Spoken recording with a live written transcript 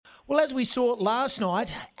Well, as we saw last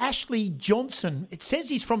night, Ashley Johnson, it says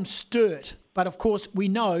he's from Sturt, but of course we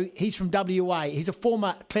know he's from WA. He's a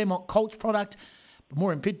former Claremont Colts product, but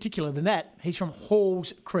more in particular than that, he's from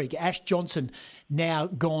Halls Creek. Ash Johnson, now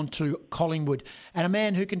gone to Collingwood. And a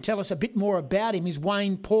man who can tell us a bit more about him is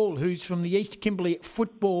Wayne Paul, who's from the East Kimberly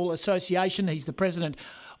Football Association. He's the president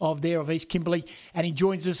of East Kimberley, and he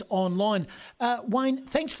joins us online. Wayne,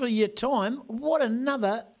 thanks for your time. What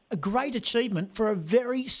another great achievement for a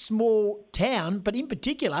very small town, but in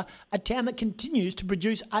particular, a town that continues to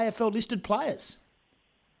produce AFL-listed players.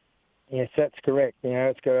 Yes, that's correct.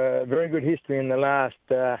 It's got a very good history in the last,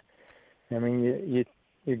 you've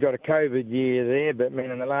got a COVID year there, but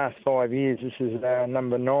in the last 5 years, this is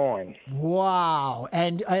number 9. Wow.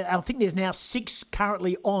 And I think there's now 6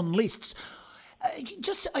 currently on lists.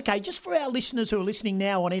 Just for our listeners who are listening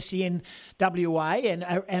now on SEN WA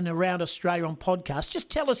and around Australia on podcasts, just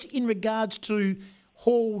tell us in regards to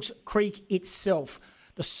Halls Creek itself,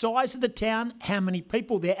 the size of the town, how many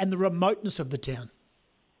people there, and the remoteness of the town.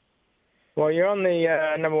 Well, you're on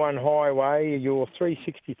the number 1 highway. You're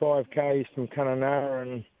 365 k's from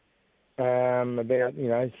Kununurra and about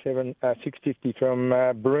 650 from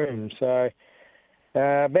Broome. So.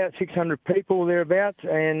 About 600 people thereabouts,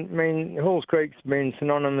 and Halls Creek's been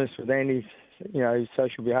synonymous with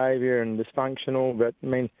social behaviour and dysfunctional, but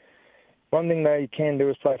one thing they can do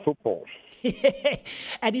is play football.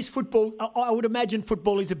 And is football, I would imagine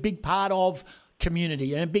football is a big part of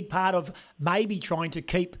community and a big part of maybe trying to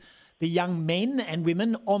keep the young men and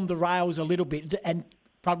women on the rails a little bit and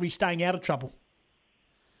probably staying out of trouble.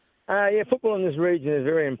 Football in this region is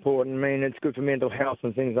very important. It's good for mental health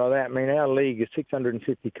and things like that. Our league is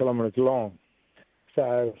 650 kilometres long.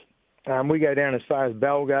 So we go down as far as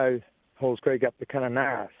Balgo, Halls Creek up to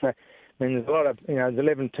Kununurra. So, there's a lot of, there's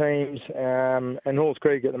 11 teams, and Halls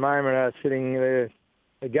Creek at the moment are sitting there.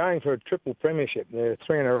 They're going for a triple premiership. They're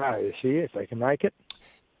 3 in a row this year, if they can make it.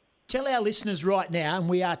 Tell our listeners right now, and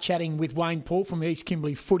we are chatting with Wayne Paul from East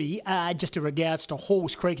Kimberly Footy, just in regards to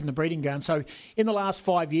Halls Creek and the breeding ground. So in the last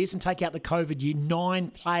 5 years, and take out the COVID year,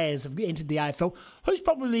 9 players have entered the AFL. Who's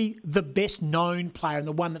probably the best known player and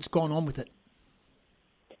the one that's gone on with it?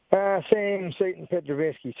 Sam Seaton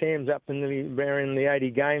Petrovetsky. Sam's up in the 80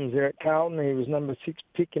 games there at Carlton. He was number 6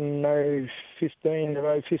 pick in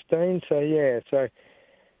 2015. So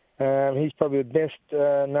he's probably the best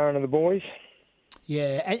known of the boys.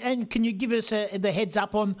 Yeah, and can you give us the heads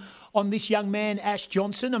up on this young man, Ash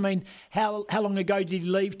Johnson? How long ago did he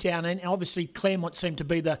leave town? And obviously Claremont seemed to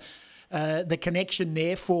be the connection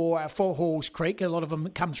there for Halls Creek. A lot of them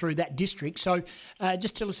come through that district. So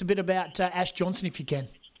just tell us a bit about Ash Johnson, if you can.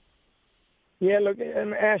 Yeah, look,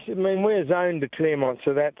 Ash, we're zoned to Claremont,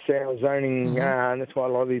 so that's our zoning, and that's why a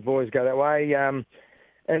lot of these boys go that way. And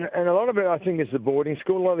a lot of it, I think, is the boarding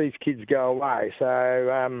school. A lot of these kids go away.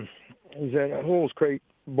 So he's a Halls Creek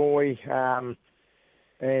boy, and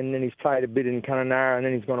then he's played a bit in Kununurra, and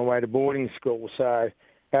then he's gone away to boarding school. So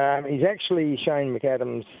he's actually Shane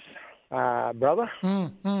McAdams' brother.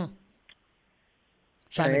 Shane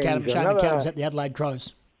McAdams at the Adelaide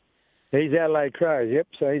Crows. He's Adelaide Crows, yep.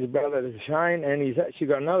 So he's a brother to Shane, and he's actually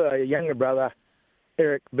got another younger brother,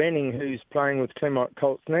 Eric Benning, who's playing with Claremont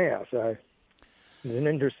Colts now. So it's an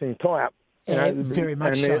interesting tie-up. Very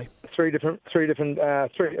much so. Three different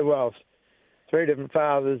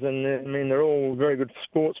fathers, and they're all very good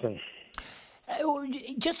sportsmen.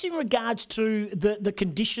 Just in regards to the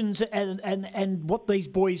conditions and what these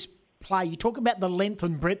boys play, you talk about the length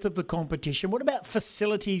and breadth of the competition. What about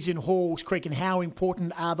facilities in Halls Creek, and how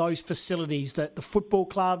important are those facilities? The football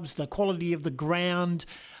clubs, the quality of the ground,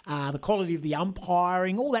 the quality of the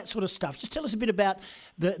umpiring, all that sort of stuff. Just tell us a bit about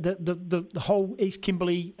the whole East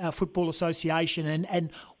Kimberly Football Association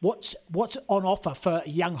and what's on offer for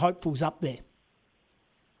young hopefuls up there.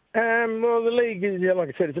 Well, the league is, like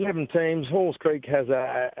I said, it's 11 teams. Halls Creek has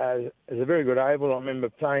a very good oval. I remember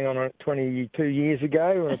playing on it 22 years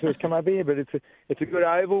ago when I first came up here, but it's a good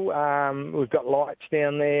oval. We've got lights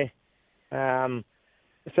down there. And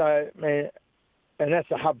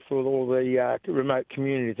that's a hub for all the remote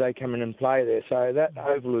communities. They come in and play there. So that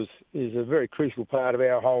oval is a very crucial part of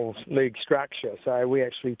our whole league structure. So we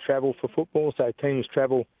actually travel for football. So teams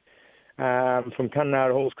travel from Kununurra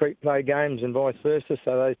to Halls Creek play games and vice versa.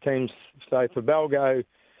 So those teams stay for Balgo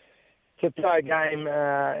to play a game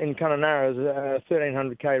in Kununurra is a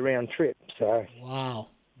 1,300k round trip. So wow,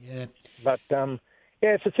 yeah. But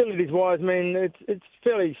facilities-wise, it's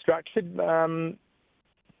fairly structured.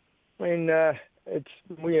 We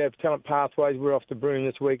have talent pathways. We're off to Broome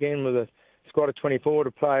this weekend with a squad of 24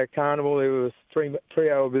 to play a carnival. There was three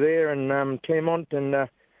over there in Claremont, and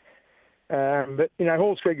But,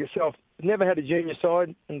 Halls Creek itself never had a junior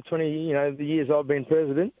side in 20, the years I've been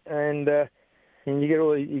president. And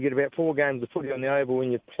you get about 4 games of footy on the oval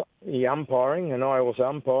when you're umpiring, and I also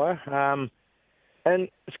umpire. And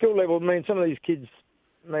school level, some of these kids,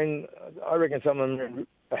 I reckon some of them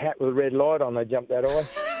a hat with a red light on, they jump that high.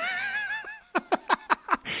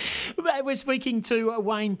 We're speaking to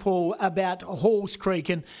Wayne Paul about Halls Creek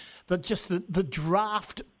and the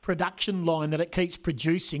draft production line that it keeps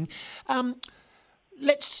producing.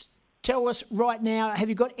 Let's tell us right now, have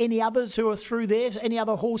you got any others who are through there? Any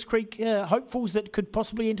other Halls Creek hopefuls that could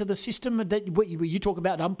possibly enter the system? That you talk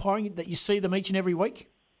about umpiring, that you see them each and every week?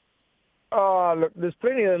 Oh, look, there's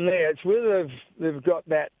plenty of them there. It's whether they've got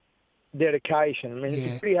that dedication.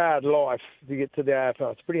 It's a pretty hard life to get to the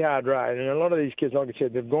AFL. It's a pretty hard road. And a lot of these kids, like I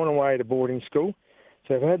said, they've gone away to boarding school.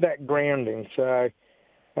 So they've had that grounding. So,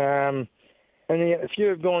 and a few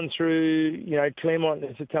have gone through, Claremont,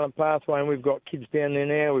 it's a talent pathway, and we've got kids down there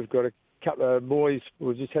now. We've got a couple of boys.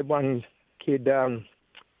 We've just had one kid going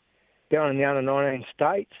in the under-19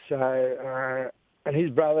 states. So, and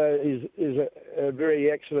his brother is a very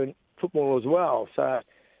excellent footballer as well. So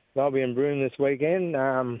they'll be in Broome this weekend.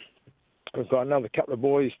 We've got another couple of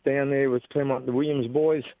boys down there with Claremont, the Williams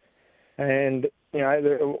boys, and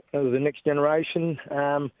they're the next generation.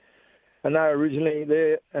 And they're originally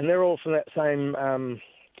there, and they're all from that same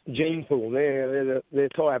gene pool. Their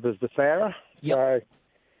type is the Farah. Yep. So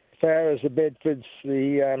Farah's, the Bedfords,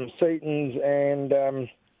 the Seatons, and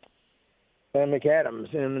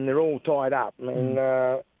McAdams, and they're all tied up.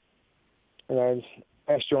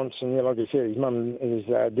 Ash Johnson, like I said, his mum is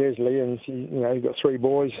Desley, and he's got 3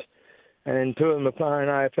 boys, and 2 of them are playing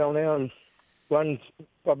AFL now, and one's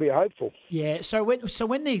probably hopeful. Yeah. So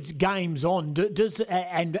when these games on, does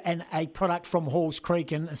and a product from Halls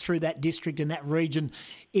Creek and through that district and that region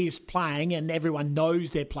is playing, and everyone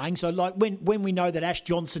knows they're playing. So like when we know that Ash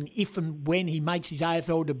Johnson, if and when he makes his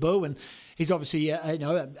AFL debut, and he's obviously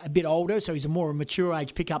a bit older, so he's a more mature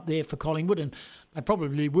age pick up there for Collingwood, and they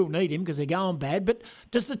probably will need him because they're going bad. But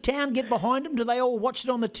does the town get behind him? Do they all watch it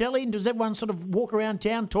on the telly, and does everyone sort of walk around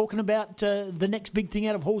town talking about the next big thing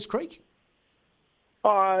out of Halls Creek?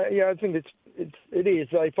 I think it is.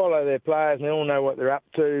 They follow their players and they all know what they're up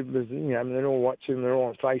to. They all watch them. They're all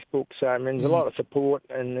on Facebook. So there's a lot of support,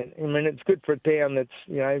 and it's good for a town that's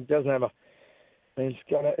doesn't have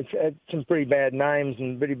it's had some pretty bad names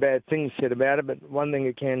and pretty bad things said about it. But one thing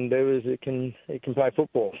it can do is it can play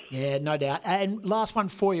football. Yeah, no doubt. And last one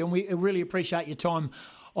for you, and we really appreciate your time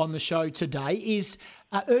on the show today, is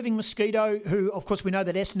Irving Mosquito, who, of course, we know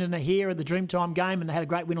that Essendon are here at the Dreamtime game and they had a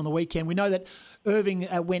great win on the weekend. We know that Irving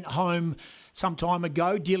went home some time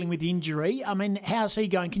ago dealing with injury. How's he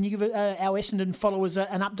going? Can you give our Essendon followers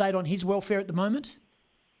an update on his welfare at the moment?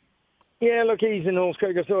 Yeah, look, he's in Halls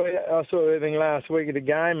Creek. I saw Irving last week at a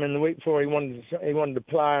game, and the week before he wanted to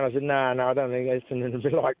play, and I said, no, I don't think Essendon will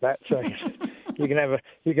be like that. So you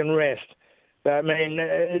can rest. But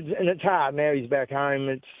it's hard now. He's back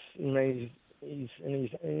home. He's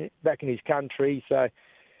back in his country. So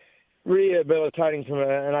rehabilitating from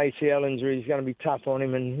an ACL injury is going to be tough on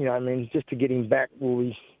him. And just to get him back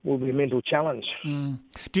will be a mental challenge. Mm.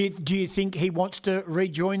 Do you think he wants to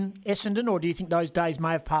rejoin Essendon, or do you think those days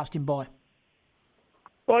may have passed him by?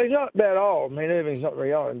 Well, he's not that old. Irving's not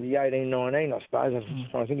very old. He'll be 18, 19, I suppose.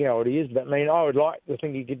 I think how old he is. But, I would like to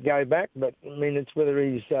think he could go back. But, it's whether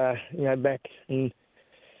he's, back in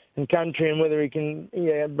country and whether he can,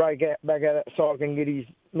 break out back out that cycle and get his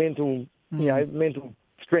mental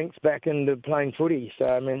strength back into playing footy.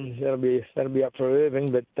 So, that'll be up for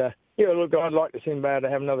Irving. But, look, I'd like to see him be able to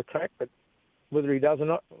have another crack. But whether he does or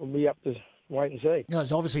not will be up to wait and see.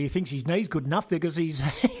 Obviously he thinks his knee's good enough because he's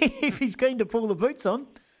if he's keen to pull the boots on.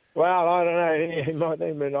 Well, I don't know. He might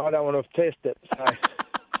think, but I don't want to test it. So,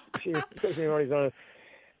 especially when he's on it.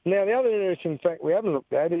 Now, the other interesting fact we haven't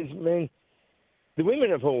looked at is, the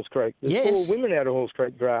women of Halls Creek. There's 4 women out of Halls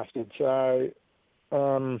Creek drafted. So, not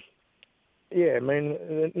only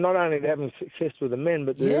are they having success with the men,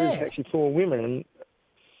 but there is actually 4 women. And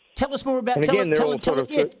tell us more about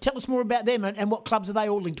tell us more about them and what clubs are they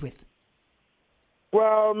all linked with?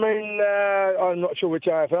 Well, I'm not sure which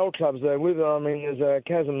AFL clubs they're with. There's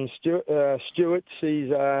Chasm Stewart. She's,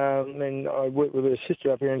 I work with her sister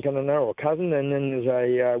up here in Cunningham, or cousin. And then there's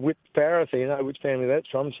a Whip Farah, so you know which family that's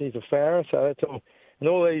from. She's a Farah, so that's all. And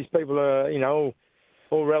all these people are,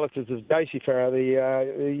 all relatives of Daisy Farah, the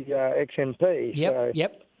ex-MP.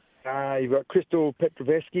 Yep. You've got Crystal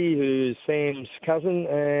Petrovetsky, who's Sam's cousin,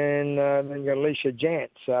 and then you've got Alicia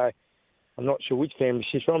Jant. So I'm not sure which family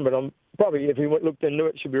she's from, but I'm probably, if you looked into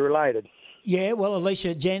it, she'd be related. Yeah, well,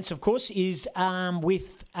 Alicia Jantz, of course, is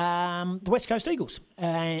with the West Coast Eagles.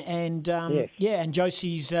 Yes. Yeah, and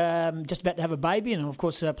Josie's just about to have a baby and, of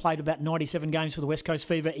course, played about 97 games for the West Coast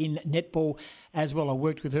Fever in netball as well. I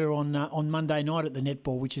worked with her on Monday night at the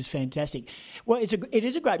netball, which is fantastic. Well, it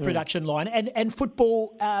is a great production line. And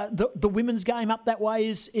football, the women's game up that way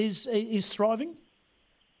is thriving?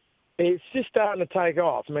 It's just starting to take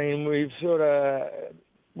off. I mean, we've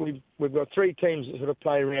got 3 teams that sort of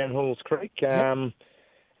play around Halls Creek, and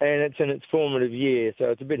it's in its formative year, so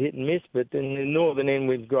it's a bit hit and miss. But in the northern end,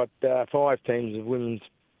 we've got 5 teams of women's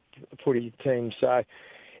footy teams, so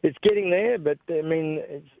it's getting there. But I mean,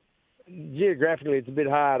 geographically, it's a bit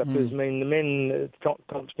harder because I mean the men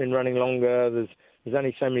comp's been running longer. There's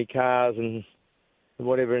only so many cars and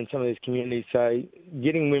whatever in some of these communities, so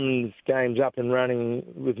getting women's games up and running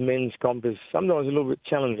with men's comp is sometimes a little bit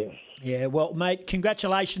challenging. Yeah, well, mate,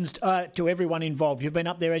 congratulations to everyone involved. You've been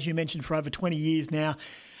up there, as you mentioned, for over 20 years now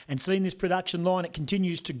and seeing this production line. It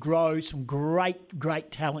continues to grow. Some great, great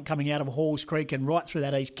talent coming out of Halls Creek and right through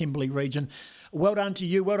that East Kimberley region. Well done to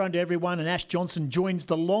you, well done to everyone. And Ash Johnson joins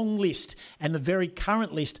the long list and the very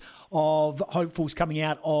current list of hopefuls coming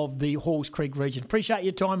out of the Halls Creek region. Appreciate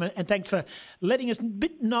your time and thanks for letting us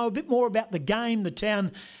know a bit more about the game, the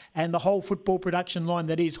town and the whole football production line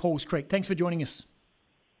that is Halls Creek. Thanks for joining us.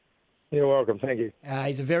 You're welcome. Thank you.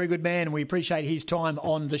 He's a very good man and we appreciate his time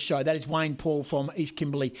on the show. That is Wayne Paul from East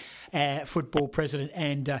Kimberley football president.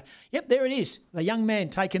 And, yep, there it is. The young man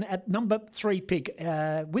taken at number 3 pick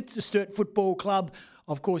with the Sturt Football Club,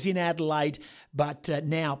 of course, in Adelaide, but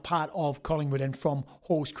now part of Collingwood and from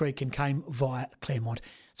Halls Creek and came via Claremont.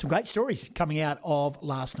 Some great stories coming out of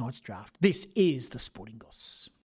last night's draft. This is the Sporting Goss.